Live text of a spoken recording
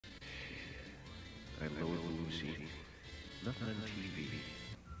I loathe Lucy. Nothing on TV.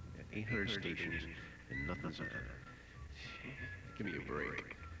 800 stations, and nothing's on. Give me a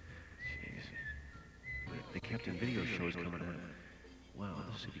break. Jeez. The Captain Video show's coming on. Wow,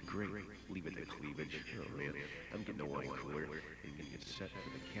 this would be great. Leave it to cleavage. Oh man, I'm getting a wine cooler and getting it set for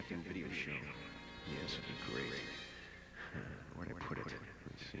the Captain Video show. Yes, it'd be great. Where'd I put it?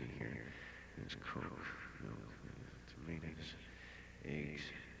 Let's see here. There's Coke, milk, tomatoes, eggs.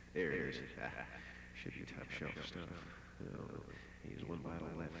 There's it. Should be top shelf stuff. Oh, here's one bottle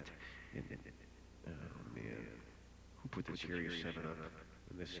left. Oh man, who put this cherry 7-Up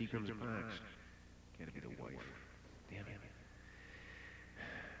in the Seagrams box? Gotta be the wife. Damn it.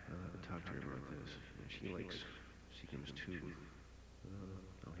 I'll have to talk to her about this. She likes Seagrams too.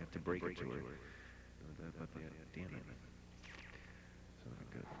 I'll have to break it to her. But damn it. It's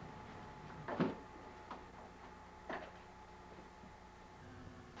not good.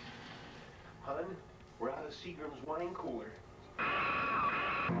 Hun, we're out of Seagrams wine cooler.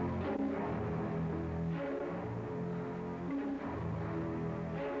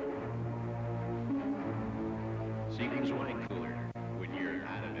 Seagrams wine cooler.